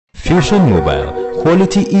Fusion Mobile,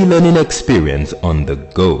 quality e-learning experience on the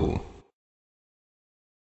go.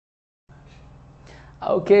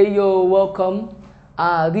 Okay, you're welcome.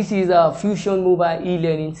 This is a Fusion Mobile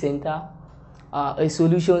e-learning center, a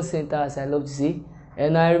solution center, as I love to say.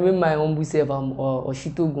 And I remember my humble self, I'm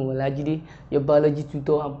Oshito Gunolajide, your biology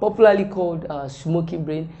tutor. I'm popularly called Smoking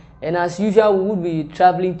Brain. And as usual, we would be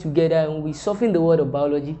traveling together and we're surfing the world of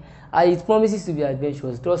biology. It promises to be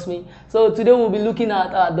adventurous, trust me. So today we'll be looking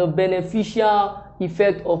at the beneficial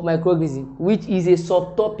effect of microorganisms, which is a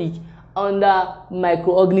subtopic under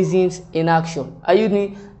microorganisms in action. Are you with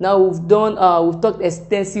me? Now we've talked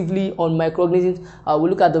extensively on microorganisms. We'll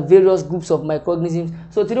look at the various groups of microorganisms.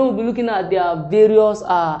 So today we'll be looking at their various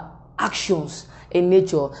actions in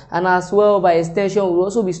nature, and as well by extension we'll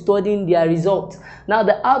also be studying their results. Now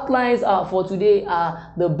the outlines for today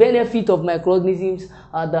are the benefit of microorganisms,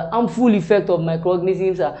 the harmful effect of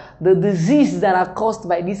microorganisms, the diseases that are caused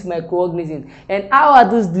by these microorganisms, and how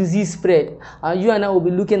are those diseases spread. You and I will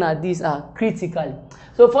be looking at this critically.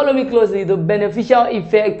 So follow me closely. The beneficial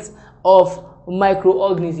effects of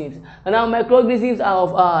microorganisms. And now microorganisms are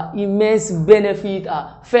of immense benefit,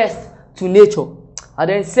 first to nature, and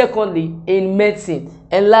then secondly in medicine,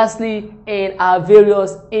 and lastly in our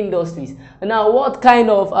various industries. Now what kind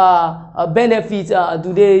of benefits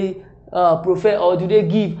do they prefer or do they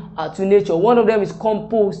give to nature? One of them is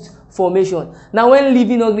compost formation. Now when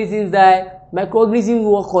living organisms die, microorganisms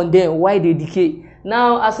work on them while they decay.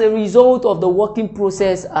 Now as a result of the working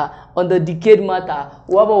process on the decayed matter,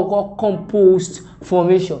 we have what we call compost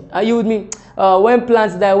formation. Are you with me? When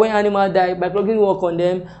plants die, when animals die, microorganisms work on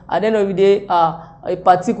them. At the end of the day, a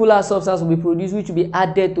particular substance will be produced which will be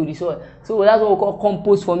added to the soil. So that's what we call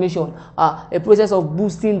compost formation, a process of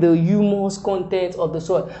boosting the humus content of the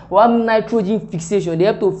soil. We have nitrogen fixation. They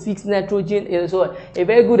have to fix nitrogen in the soil. A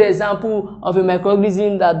very good example of a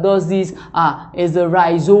microorganism that does this is the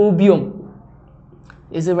rhizobium.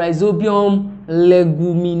 It's a Rhizobium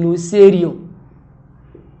leguminosarium.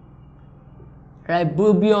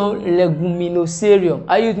 Rhizobium leguminosarium.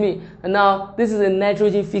 Are you with me? And now, this is a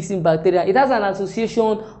nitrogen-fixing bacteria. It has an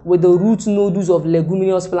association with the root nodules of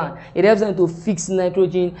leguminous plant. It helps them to fix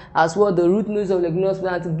nitrogen, as well the root nodules of leguminous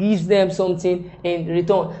plant gives them something in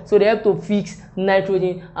return. So they have to fix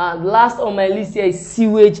nitrogen. And last on my list here is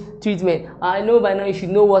sewage treatment. I know by now you should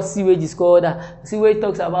know what sewage is called. Sewage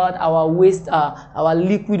talks about our waste, our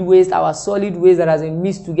liquid waste, our solid waste that has been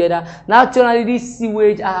mixed together. Naturally, this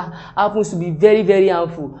sewage happens to be very, very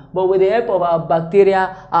harmful. But with the help of our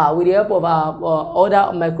bacteria, with the help of our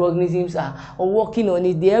other microorganisms working on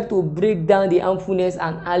it, they have to break down the harmfulness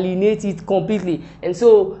and alienate it completely. And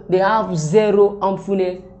so they have zero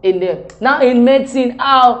harmfulness in them. Now in medicine,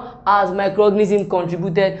 how has microorganisms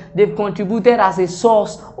contributed? They've contributed as a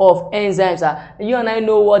source of enzymes. You and I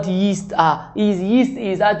know what yeast is. Yeast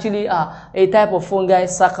is actually a type of fungi,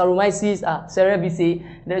 Saccharomyces cerevisiae.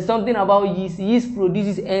 There's something about yeast. Yeast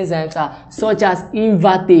produces enzymes such as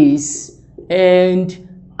invertase and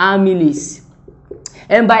amylase.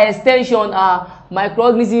 And by extension,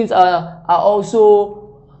 microorganisms are also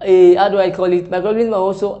microorganisms are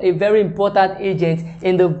also a very important agent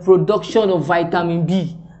in the production of vitamin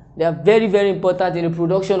B. They are very, very important in the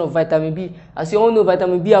production of vitamin B. As you all know,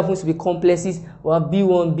 vitamin B happens to be complexes. We have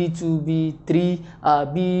B1, B2, B3,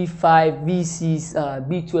 B5, B6,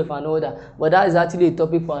 B12, and all that. But that is actually a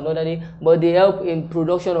topic for another day. But they help in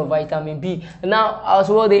production of vitamin B. And now, as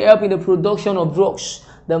well, they help in the production of drugs,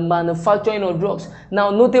 the manufacturing of drugs.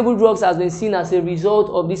 Now, notable drugs has been seen as a result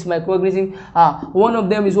of this microorganism. One of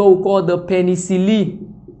them is what we call the penicillin.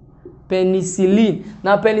 Penicillin.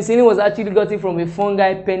 Now, penicillin was actually gotten from a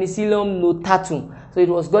fungi, Penicillium notatum. So it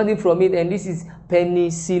was gotten from it, and this is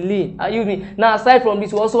penicillin. Are you with me? Now, aside from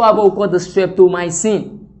this, we also have what we call the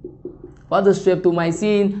streptomycin. What the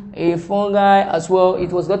streptomycin, a fungi as well.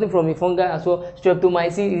 It was gotten from a fungi as well.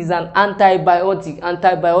 Streptomycin is an antibiotic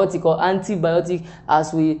or antibiotic,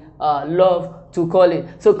 as we love to call it.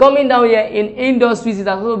 So coming down here in industries, it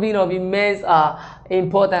has also been of immense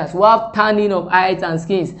importance. We have tanning of hides and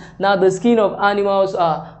skins. Now the skin of animals,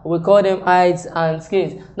 we call them hides and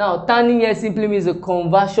skins. Now tanning here simply means the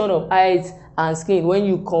conversion of hides and skin when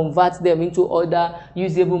you convert them into other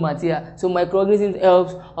usable material. So microorganisms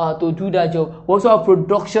helps to do that job. We also have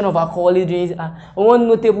production of alcoholic drinks. One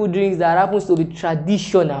notable drink that happens to be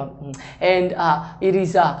traditional and it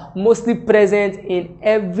is mostly present in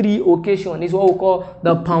every occasion is what we call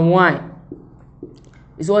the palm wine.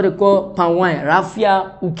 It's what they call palm wine,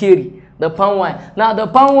 Raffia ukeri. The palm wine. Now the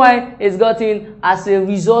palm wine is gotten as a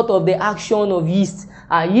result of the action of yeast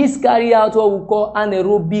Yeast carry out what we call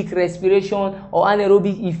anaerobic respiration or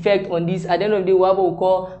anaerobic effect on this. At the end of the day, we have what we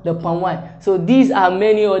call the palm wine. So these are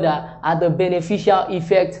many other are the beneficial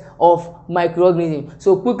effects of microorganisms.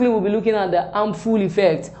 So quickly we'll be looking at the harmful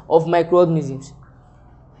effects of microorganisms.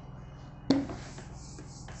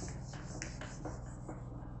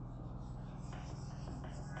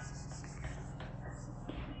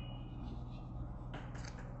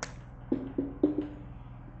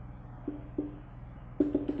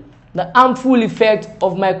 The harmful effect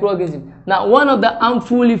of microorganisms. Now, one of the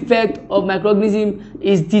harmful effects of microorganisms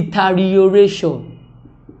is deterioration.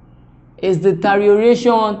 Is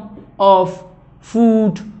deterioration of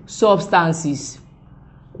food substances.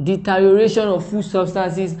 Deterioration of food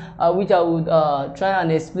substances, which I would try and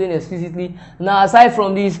explain explicitly. Now, aside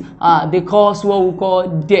from this, they cause what we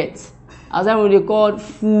call death. Aside from they call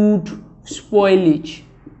food spoilage.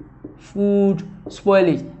 Food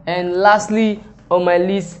spoilage. And lastly, on my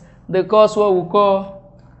list, they cause what we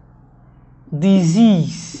call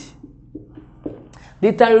disease.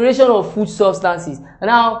 Deterioration of food substances.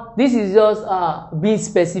 Now, this is just being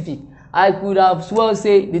specific. I could have well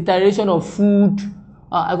say deterioration of food.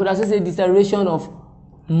 I could also say deterioration of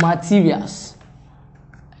materials.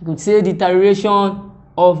 I could say deterioration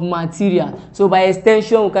of material. So by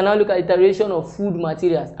extension, we can now look at deterioration of food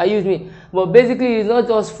materials. Are you with me? But basically, it's not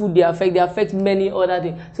just food they affect many other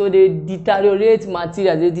things. So they deteriorate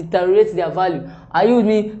materials, they deteriorate their value. Are you with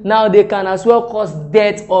me? Now they can as well cause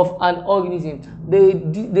death of an organism.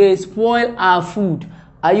 They spoil our food.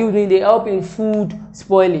 Are you with me? They help in food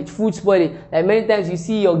spoilage. Food spoilage. Like many times you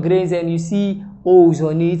see your grains and you see holes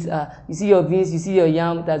on it. You see your beans, you see your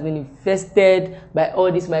yam. It has been infested by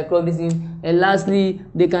all these microorganisms. And lastly,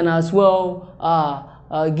 they can as well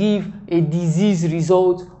give a disease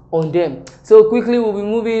result on them. So quickly we'll be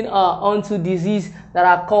moving on to disease that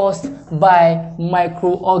are caused by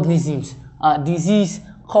microorganisms. Disease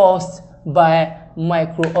caused by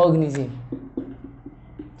microorganisms.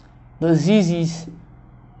 Diseases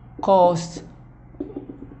caused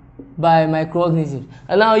by microorganisms.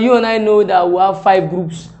 And now you and I know that we have 5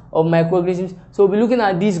 groups of microorganisms. So we'll be looking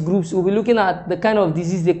at these groups. We'll be looking at the kind of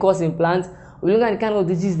disease they cause in plants. We'll look at the kind of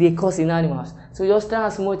disease they cause in animals. So just try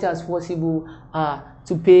as much as possible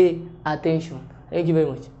to pay attention. Thank you very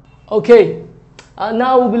much. Okay,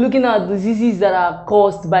 now we'll be looking at diseases that are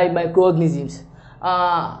caused by microorganisms.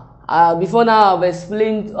 Before now, I've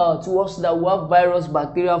explained to us that we have virus,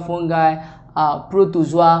 bacteria, fungi,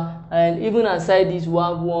 protozoa, and even aside this, we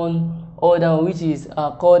have one other which is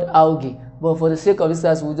called algae. But for the sake of this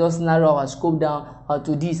class, we'll just narrow our scope down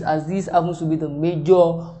to this, as this happens to be the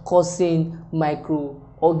major causing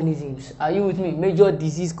microorganisms. Are you with me? Major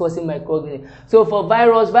disease causing microorganisms. So for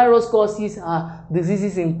virus causes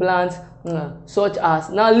diseases in plants, such as,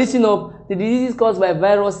 now listen up, the diseases caused by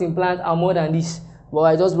virus in plants are more than this. But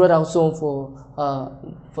I just brought out some for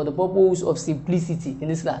the purpose of simplicity in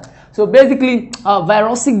this class. So basically,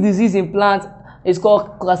 virusic disease in plants is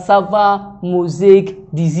called cassava mosaic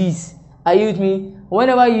disease. Are you with me?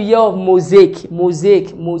 Whenever you hear of mosaic,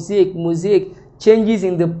 changes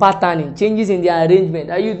in the patterning, changes in the arrangement,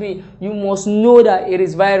 are you with me? You must know that it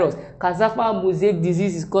is virus. Cassava mosaic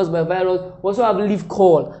disease is caused by virus. We also have leaf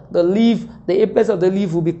curl. The apex of the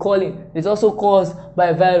leaf will be curling. It's also caused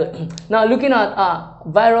by virus. Now looking at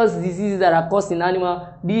virus diseases that are caused in animals,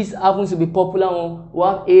 this happens to be popular one. We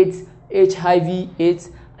have AIDS, HIV/AIDS,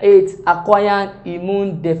 acquired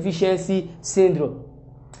immune deficiency syndrome.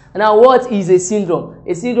 Now, what is a syndrome?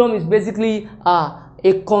 A syndrome is basically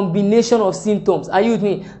a combination of symptoms. Are you with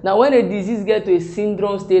me? Now, when a disease gets to a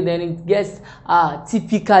syndrome state, then it gets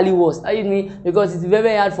typically worse. Are you with me? Because it's very,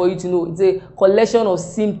 very hard for you to know. It's a collection of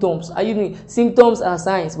symptoms. Are you with me? Symptoms are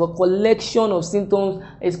signs, but collection of symptoms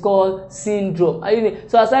is called syndrome. Are you with me?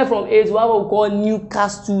 So, aside from AIDS, we have what we call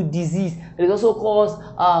Newcastle disease. It is also caused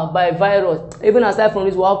by virus. Even aside from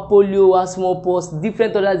this, we have polio, we have smallpox,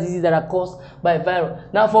 different other diseases that are caused by virus.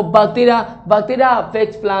 Now, for bacteria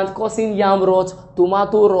affect plants, causing yam rot,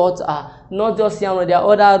 tomato rot, not just yam rot, there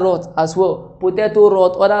are other rot as well. Potato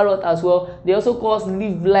rot, other rot as well. They also cause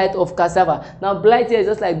leaf blight of cassava. Now, blight here is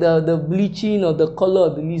just like the bleaching of the color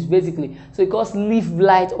of the leaves, basically. So, it causes leaf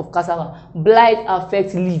blight of cassava. Blight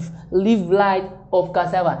affects leaf blight of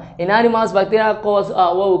cassava. In animals, bacteria cause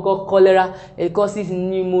what we call cholera. It causes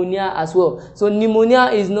pneumonia as well. So,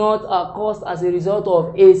 pneumonia is not caused as a result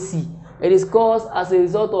of AC. It is caused as a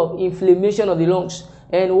result of inflammation of the lungs.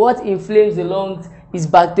 And what inflames the lungs is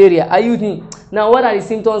bacteria. Are you with me? Now, what are the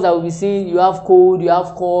symptoms that we'll be seeing? You have cold, you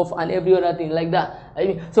have cough, and every other thing like that.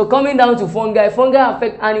 So coming down to fungi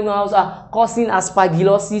affect animals, causing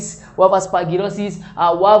aspergillosis. We have aspergillosis,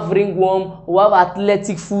 we have ringworm, we have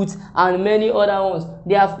athletic foot, and many other ones.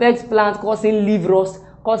 They affect plants, causing leaf rust,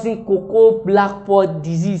 causing cocoa black pod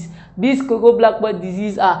disease. This cocoa black pod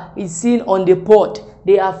disease is seen on the pod.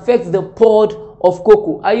 They affect the pod of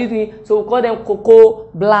cocoa. Are you doing? So we call them cocoa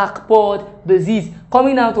black pod disease.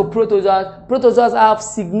 Coming down to protozoas, protozoas have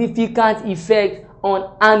significant effect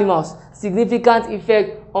on animals. Significant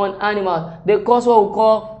effect on animals. They cause what we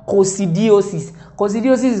call coccidiosis.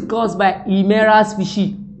 Coccidiosis is caused by Hemera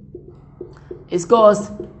species. It's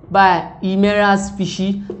caused by Hemera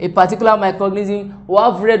species, a particular microorganism who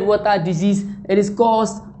have red water disease. It is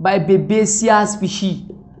caused by Babesia species.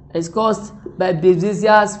 It's caused by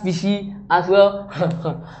Babesia species as well.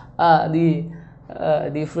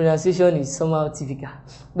 The pronunciation is somehow typical.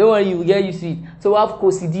 Don't worry, you will get used to it. So we have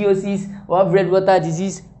coccidiosis, we have red water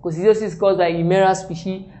disease. Coccidiosis is caused by Hemera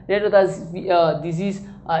species. Red water disease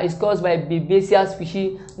is caused by Babesia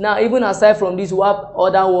species. Now, even aside from this, we have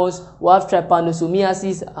other ones. We have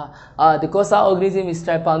trypanosomiasis. The causal organism is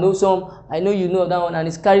trypanosome. I know you know that one, and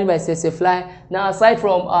it's carried by fly. Now, aside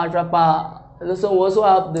from trypanosome, we also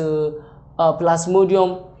have the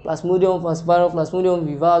Plasmodium falciparum, Plasmodium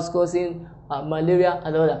vivax, causing malaria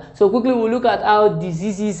and all that. So quickly we'll look at how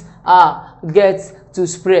diseases get to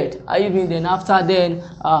spread. Are you doing? Then after then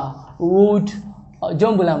we would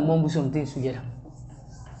jumble and mumble some things together.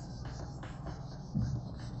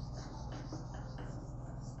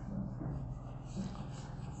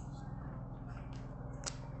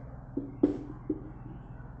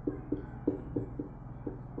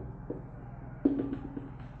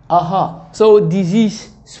 So disease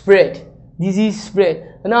spread. Disease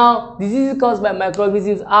spread. Now, disease is caused by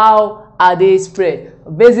microorganisms. How are they spread?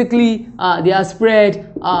 Basically, they are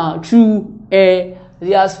spread through air.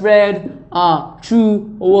 They are spread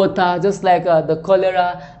through water, just like the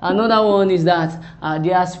cholera. Another one is that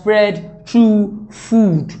they are spread through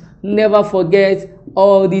food. Never forget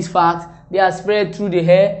all these facts. They are spread through the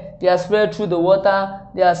air. They are spread through the water.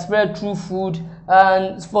 They are spread through food.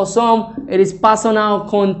 And for some, it is personal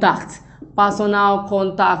contact. Personal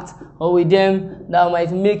contact with them that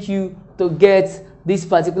might make you to get this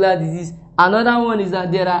particular disease. Another one is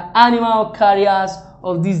that there are animal carriers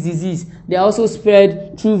of this disease. They are also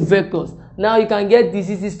spread through vectors. Now you can get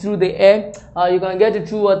diseases through the air, you can get it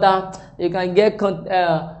through water, you can get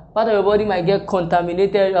part of your body might get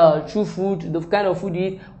contaminated through food, the kind of food you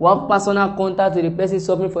eat. We have personal contact with the person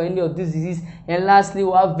suffering from any of this disease. And lastly,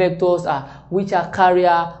 we have vectors which are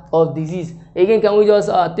carrier of disease. Again, can we just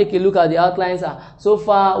take a look at the outlines? So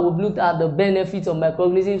far, we've looked at the benefits of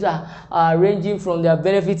microorganisms, ranging from their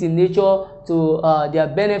benefits in nature to their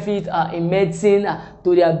benefit in medicine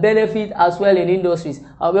to their benefit as well in industries.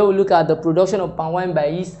 Where we look at the production of palm wine by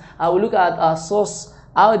yeast, we look at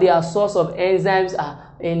how they are source of enzymes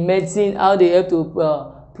in medicine, how they help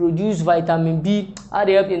to produce vitamin B, how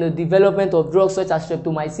they help in the development of drugs such as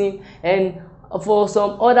streptomycin, and for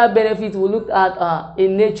some other benefits we look at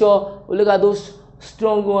in nature. We look at those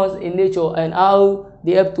strong ones in nature and how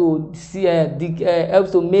they help to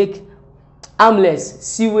help to make harmless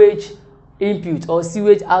sewage input or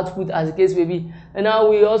sewage output, as the case may be. And now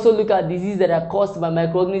we also look at diseases that are caused by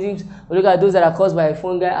microorganisms. We look at those that are caused by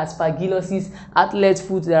fungi, aspergillosis, athlete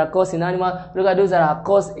foot that are caused in animals. We look at those that are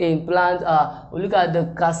caused in plants. We look at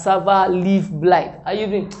the cassava leaf blight. Are you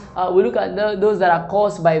doing? We look at those that are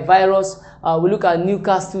caused by virus. We look at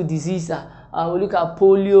Newcastle disease. We look at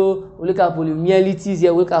polio, we look at poliomyelitis, we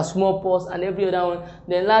look at smallpox and every other one.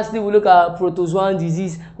 Then lastly, we look at protozoan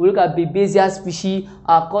disease, we look at Babesia species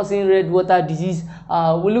causing red water disease,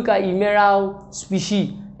 we look at Hemera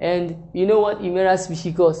species, and you know what Hemera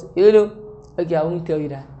species cause? You know? Okay, I won't tell you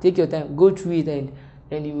that. Take your time, go through it,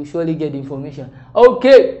 and you will surely get the information.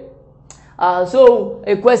 Okay. So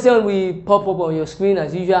a question will pop up on your screen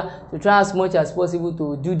as usual. To try as much as possible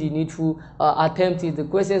to do the needful, attempt it. The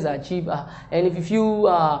questions are cheap, and if you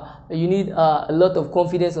feel you need a lot of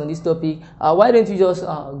confidence on this topic, why don't you just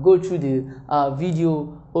go through the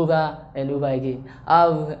video over and over again.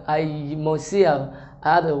 I must say I've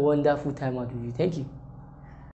had a wonderful time out with you. Thank you.